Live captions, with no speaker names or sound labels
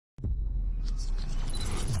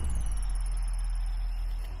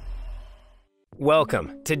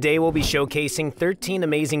Welcome. Today we'll be showcasing 13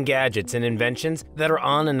 amazing gadgets and inventions that are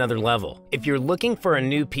on another level. If you're looking for a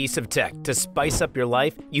new piece of tech to spice up your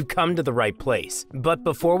life, you come to the right place. But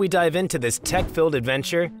before we dive into this tech-filled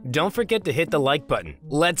adventure, don't forget to hit the like button.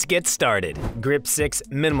 Let's get started. Grip 6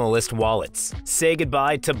 Minimalist Wallets. Say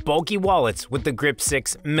goodbye to bulky wallets with the Grip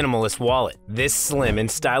 6 Minimalist Wallet. This slim and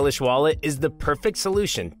stylish wallet is the perfect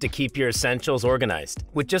solution to keep your essentials organized.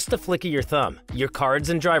 With just a flick of your thumb, your cards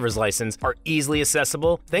and driver's license are easily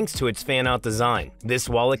accessible thanks to its fan-out design. This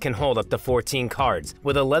wallet can hold up to 14 cards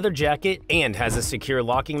with a leather jacket and has a secure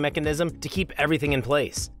locking mechanism to keep everything in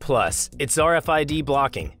place. Plus, its RFID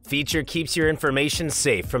blocking feature keeps your information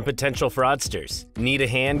safe from potential fraudsters. Need a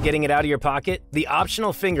hand getting it out of your pocket? The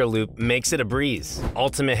optional finger loop makes it a breeze.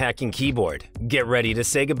 Ultimate hacking keyboard. Get ready to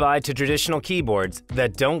say goodbye to traditional keyboards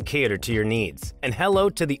that don't cater to your needs. And hello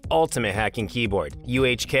to the ultimate hacking keyboard,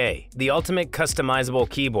 UHK, the ultimate customizable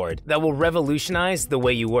keyboard that will revolutionize the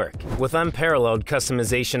way you work. With unparalleled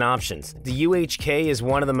customization options, the UHK is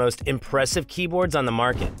one of the most impressive keyboards on the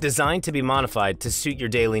market, designed to be modified to suit your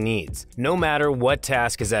daily needs, no matter what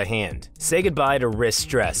task is at hand. Say goodbye to wrist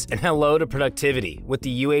stress and hello to productivity with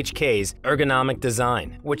the UHK's ergonomic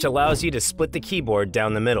design, which allows you to split the keyboard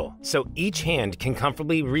down the middle, so each hand can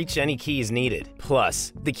comfortably reach any keys needed.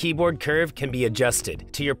 Plus, the keyboard curve can be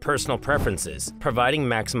adjusted to your personal preferences, providing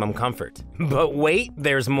maximum comfort. But wait,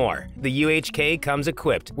 there's more. The UHK comes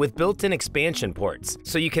equipped with built-in expansion ports,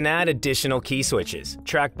 so you can add additional key switches,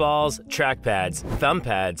 trackballs, trackpads, thumb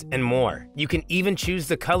pads, and more. You can even choose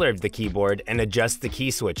the color of the keyboard and adjust the key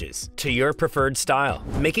switches to your preferred style,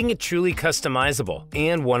 making it truly customizable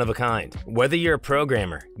and one of a kind. Whether you're a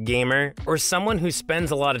programmer, gamer, or someone who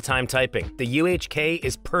spends a lot of time typing, the UHK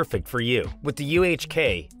is perfect for you. With the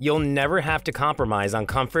UHK, you'll never have to compromise on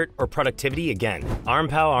comfort or productivity again.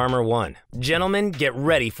 Armpal Armor-1. Gentlemen, get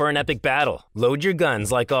ready for an epic battle. Load your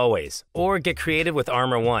guns like always, or get creative with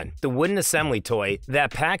Armor-1, the wooden assembly toy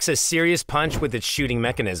that packs a serious punch with its shooting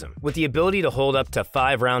mechanism. With the ability to hold up to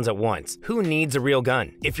 5 rounds at once, who needs a real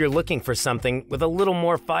gun? If you're looking for something with a little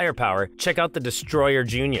more firepower, check out the Destroyer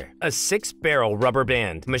Jr., a 6-barrel rubber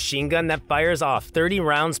band machine gun that fires off 30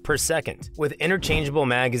 rounds per second. With interchangeable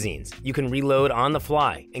magazines, you can reload on the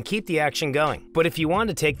fly and keep the action going. But if you want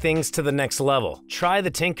to take things to the next level, try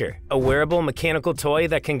the Tinker, a wearable mechanical toy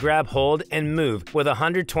that can grab hold and move with a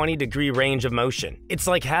 120-degree range of motion. It's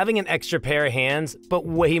like having an extra pair of hands, but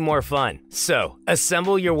way more fun. So,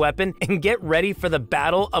 assemble your weapon and get ready for the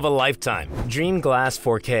battle of a lifetime. Dream Glass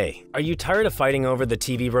 4K. Are you tired of fighting over the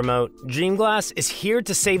TV remote? Dream Glass is here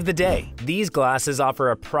to save the day. These glasses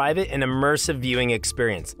offer a private and immersive viewing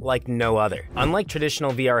experience like no other. Unlike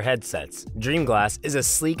traditional VR headsets, Dream Glass is a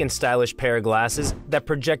sleek and stylish pair of glasses that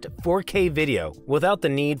project 4K video without the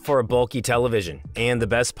need for a bulky television. And the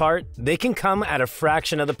best part? They can come at a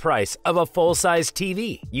fraction of the price of a full-size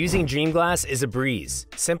TV. Using Dream Glass is a breeze.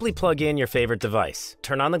 Simply plug in your favorite device,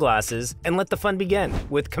 turn on the glasses, and let the fun begin.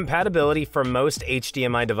 With compatibility for most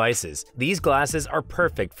HDMI devices, these glasses are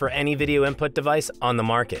perfect for any video input device on the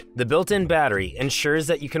market. The built-in battery ensures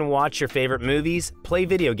that you can watch your favorite movies, play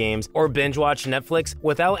video games, or binge-watch Netflix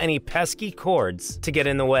without any pesky cords to get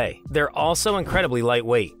in the way. They're also incredibly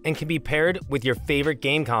lightweight and can be paired with your favorite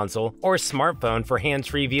game console or smartphone for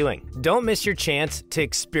hands-free viewing. Don't miss your chance to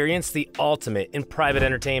experience the ultimate in private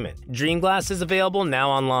entertainment. Dream Glass is available now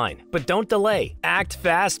online, but don't delay. Act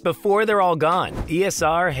fast before they're all gone.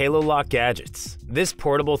 ESR Halolock Gadgets. This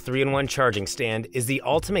portable 3-in-1 charging stand is the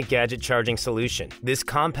ultimate gadget charging solution. This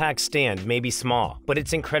compact stand may be small, but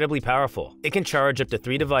it's incredibly powerful. It can charge up to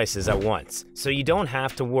 3 devices at once, so you don't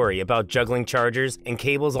have to worry about juggling chargers and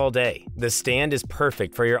cables all day. The stand is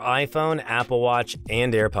perfect for your iPhone, Apple Watch,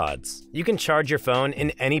 and AirPods. You can charge your phone in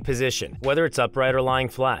any position, whether it's upright or lying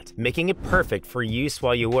flat, making it perfect for use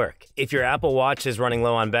while you work. If your Apple Watch is running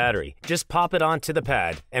low on battery, just pop it onto the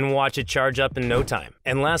pad and watch it charge up in no time.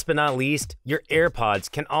 And last but not least, your AirPods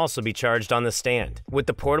can also be charged on the stand. With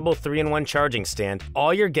the portable 3-in-1 charging stand,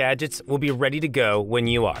 all your gadgets will be ready to go when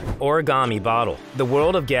you are. Origami Bottle. The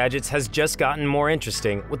world of gadgets has just gotten more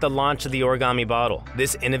interesting with the launch of the Origami Bottle.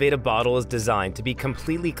 This innovative bottle is designed to be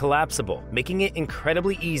completely collapsible, making it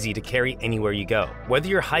incredibly easy to carry anywhere you go. Whether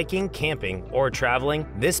you're hiking, camping, or traveling,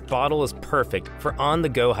 this bottle is perfect for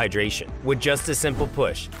on-the-go hydration. With just a simple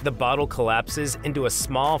push, the bottle collapses into a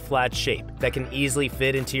small flat shape that can easily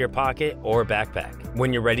fit into your pocket or backpack.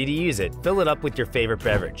 When you're ready to use it, fill it up with your favorite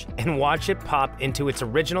beverage and watch it pop into its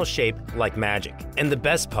original shape like magic. And the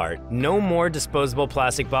best part, no more disposable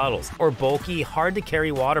plastic bottles or bulky,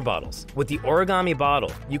 hard-to-carry water bottles. With the Origami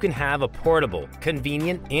Bottle, you can have a portable,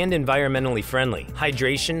 convenient, and environmentally friendly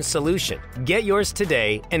hydration solution. Get yours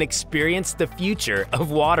today and experience the future of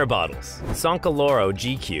water bottles. Sonkoloro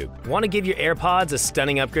G-Cub. Want to give your AirPods a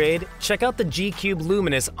stunning upgrade? Check out the G-Cub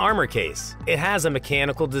Luminous Armor Case. It has a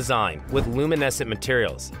mechanical design with luminescent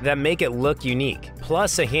materials that make it look unique,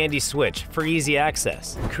 plus a handy switch for easy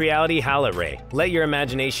access. Creality Halot Ray. Let your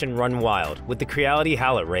imagination run wild with the Creality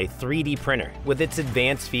Halot Ray 3D printer. With its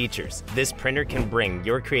advanced features, this printer can bring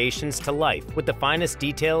your creations to life with the finest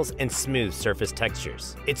details and smooth surface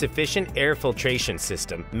textures. Its efficient air filtration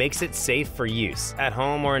system makes it safe for use at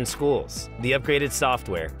home or in schools. The upgraded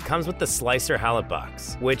software comes with the Slicer Halot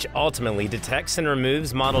Box, which ultimately detects and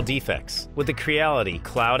removes model defects. With the Creality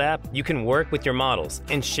Cloud app, you can work with your models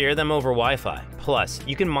and share them over Wi-Fi. Plus,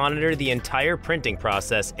 you can monitor the entire printing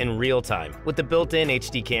process in real time with the built-in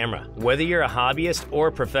HD camera. Whether you're a hobbyist or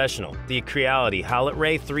professional, the Creality Halot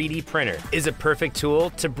Ray 3D printer is a perfect tool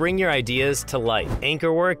to bring your ideas to life.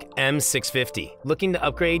 Ankerwork M650. Looking to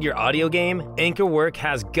upgrade your audio game? Ankerwork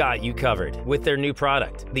has got you covered with their new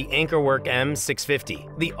product, the Ankerwork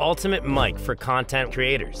M650, the ultimate mic for content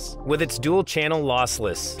creators. With its dual-channel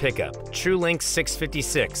lossless pickup, TrueLink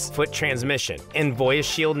 656-foot transmission, and Voice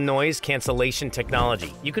Shield noise cancellation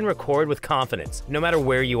technology, you can record with confidence no matter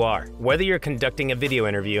where you are. Whether you're conducting a video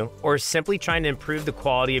interview or simply trying to improve the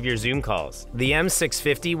quality of your Zoom calls, the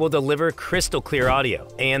M650 will deliver crystal clear audio.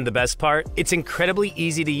 And the best part? It's incredibly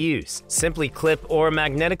easy to use. Simply clip or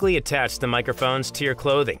magnetically attach the microphones to your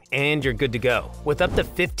clothing and you're good to go. With up to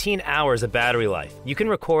 15 hours of battery life, you can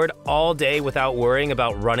record all day without worrying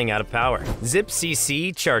about running out of power.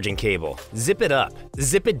 Zipcc charging cable. Zip it up.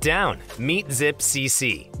 Zip it down. Meet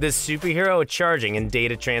Zipcc, the superhero of charging and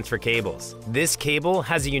data transfer cables. This cable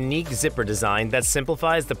has a unique zipper design that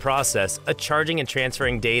simplifies the process of charging and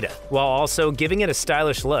transferring data, while also giving it a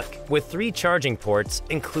stylish look. With 3 charging ports,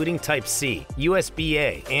 including Type-C,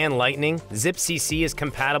 USB-A, and Lightning, Zipcc is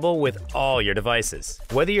compatible with all your devices.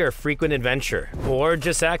 Whether you're a frequent adventurer or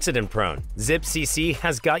just accident-prone, Zipcc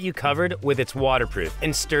has got you covered with its waterproof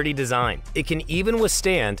and sturdy design. It can even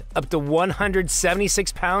withstand up to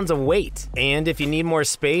 176 pounds of weight. And if you need more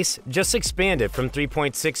space, just expand it from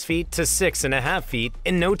 3.6 feet to 6.5 feet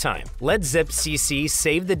in no time. Let Zipcc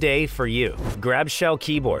save the day for you. Crabshell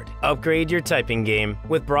Keyboard. Upgrade your typing game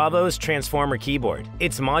with Bravo's Transformer Keyboard.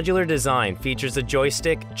 Its modular design features a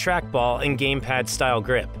joystick, trackball, and gamepad style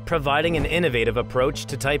grip, providing an innovative approach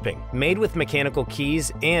to typing. Made with mechanical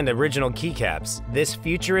keys and original keycaps, this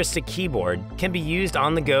futuristic keyboard can be used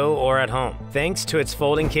on the go or at home. Thanks to its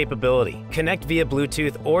folding capability, connect via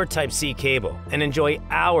Bluetooth or Type-C cable and enjoy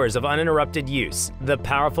hours of uninterrupted use. The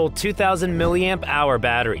powerful 2000 milliamp hour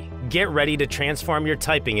battery. Get ready to transform your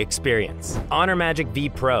typing experience. Honor Magic V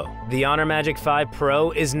Pro. The Honor Magic 5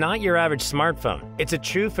 Pro is not your average smartphone. It's a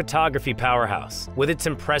true photography powerhouse. With its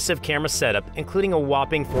impressive camera setup, including a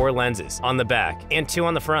whopping 4 lenses on the back and 2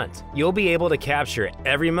 on the front, you'll be able to capture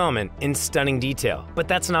every moment in stunning detail. But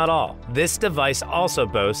that's not all. This device also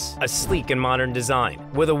boasts a sleek and modern design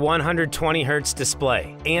with a 120Hz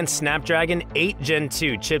display and Snapdragon 8 Gen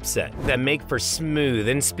 2 chipset that make for smooth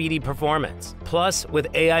and speedy performance. Plus, with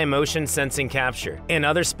AI motion sensing capture and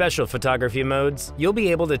other special photography modes, you'll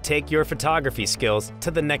be able to take your photography skills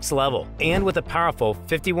to the next level. And with a powerful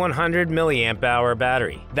 5100 milliamp hour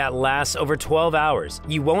battery that lasts over 12 hours,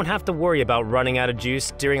 you won't have to worry about running out of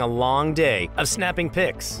juice during a long day of snapping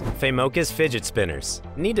pics. Faimocas fidget spinners.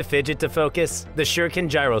 Need to fidget to focus? The Shuriken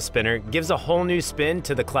Gyro Spinner gives a whole new spin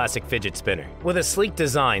to the classic fidget spinner. With a sleek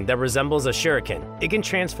design that resembles a shuriken, it can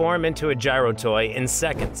transform into a gyro toy in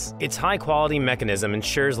seconds. Its high-quality mechanism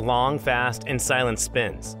ensures long, fast, and silent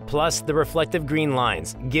spins. Plus, the reflective green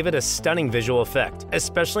lines give it a stunning visual effect,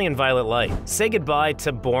 especially in violet light. Say goodbye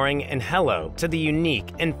to boring and hello to the unique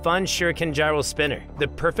and fun Shuriken Gyro Spinner, the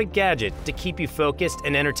perfect gadget to keep you focused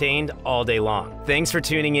and entertained all day long. Thanks for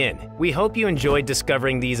tuning in. We hope you enjoyed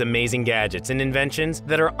discovering these amazing gadgets and inventions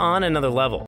that are on another level.